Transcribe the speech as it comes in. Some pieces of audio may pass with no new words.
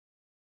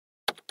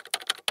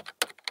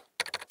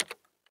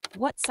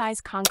What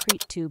size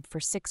concrete tube for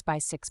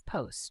 6x6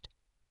 post?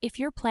 If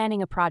you're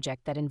planning a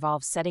project that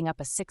involves setting up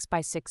a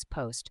 6x6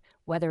 post,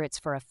 whether it's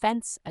for a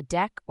fence, a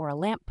deck, or a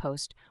lamp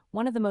post,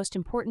 one of the most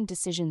important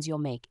decisions you'll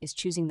make is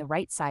choosing the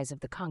right size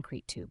of the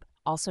concrete tube,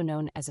 also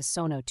known as a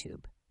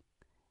sonotube.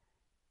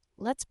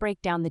 Let's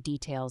break down the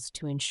details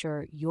to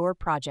ensure your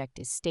project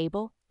is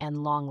stable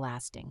and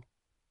long-lasting.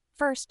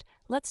 First,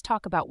 let's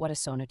talk about what a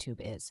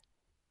sonotube is.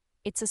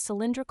 It's a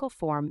cylindrical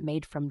form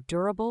made from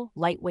durable,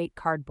 lightweight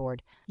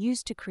cardboard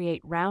used to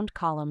create round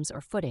columns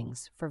or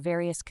footings for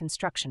various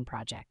construction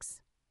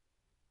projects.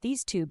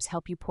 These tubes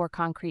help you pour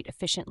concrete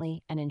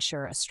efficiently and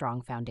ensure a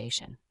strong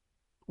foundation.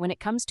 When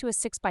it comes to a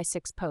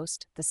 6x6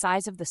 post, the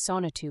size of the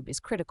sonotube is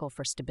critical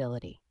for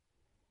stability.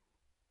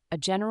 A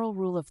general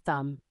rule of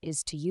thumb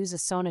is to use a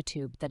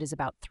sonotube that is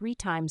about 3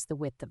 times the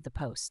width of the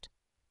post.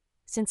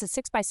 Since a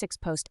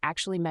 6x6 post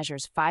actually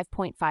measures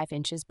 5.5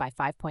 inches by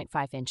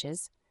 5.5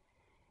 inches,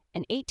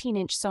 an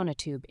 18-inch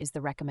sonotube is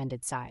the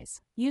recommended size.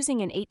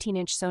 Using an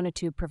 18-inch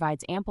sonotube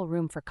provides ample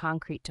room for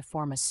concrete to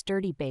form a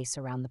sturdy base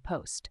around the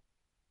post.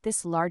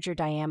 This larger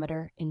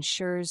diameter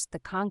ensures the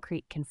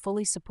concrete can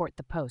fully support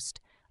the post,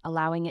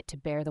 allowing it to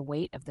bear the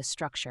weight of the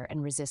structure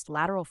and resist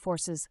lateral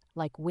forces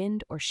like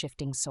wind or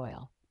shifting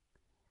soil.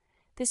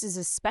 This is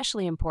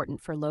especially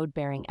important for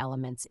load-bearing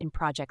elements in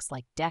projects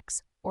like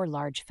decks or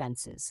large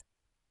fences.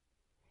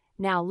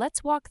 Now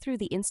let's walk through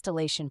the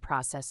installation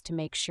process to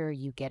make sure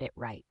you get it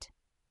right.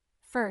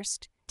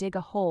 First, dig a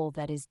hole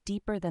that is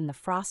deeper than the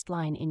frost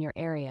line in your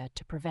area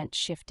to prevent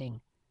shifting.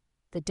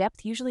 The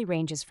depth usually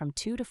ranges from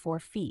 2 to 4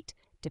 feet,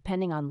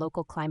 depending on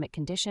local climate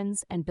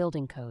conditions and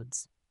building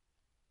codes.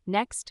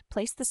 Next,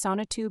 place the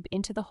sonotube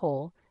into the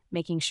hole,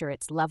 making sure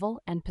it's level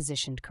and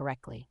positioned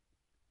correctly.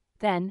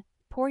 Then,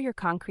 pour your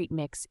concrete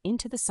mix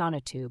into the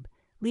sonotube,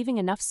 leaving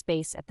enough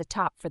space at the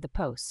top for the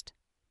post.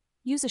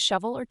 Use a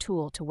shovel or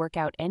tool to work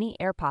out any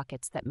air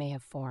pockets that may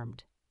have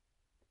formed.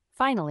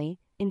 Finally,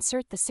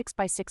 insert the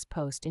 6x6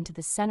 post into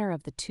the center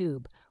of the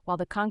tube while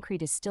the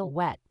concrete is still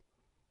wet,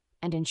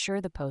 and ensure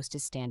the post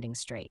is standing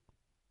straight.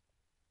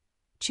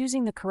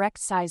 Choosing the correct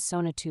size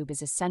sonotube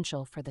is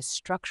essential for the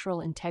structural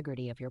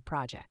integrity of your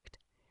project.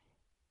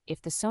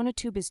 If the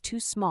sonotube is too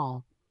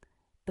small,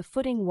 the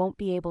footing won't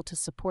be able to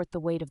support the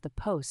weight of the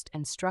post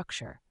and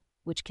structure,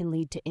 which can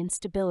lead to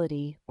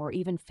instability or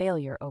even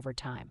failure over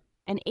time.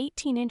 An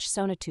 18-inch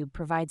sonotube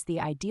provides the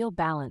ideal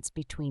balance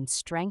between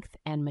strength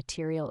and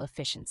material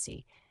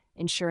efficiency,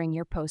 ensuring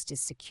your post is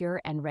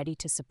secure and ready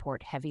to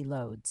support heavy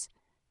loads.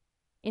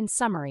 In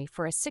summary,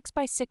 for a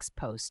 6x6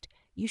 post,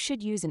 you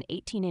should use an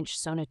 18-inch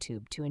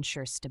sonotube to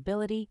ensure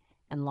stability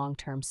and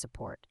long-term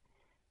support.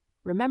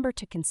 Remember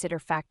to consider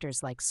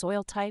factors like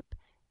soil type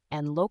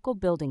and local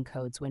building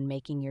codes when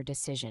making your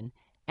decision,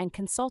 and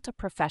consult a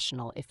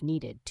professional if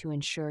needed to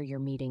ensure you're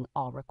meeting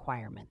all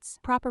requirements.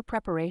 Proper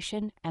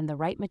preparation and the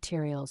right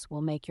materials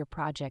will make your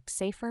project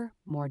safer,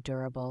 more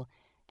durable,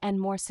 and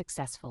more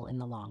successful in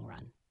the long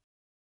run.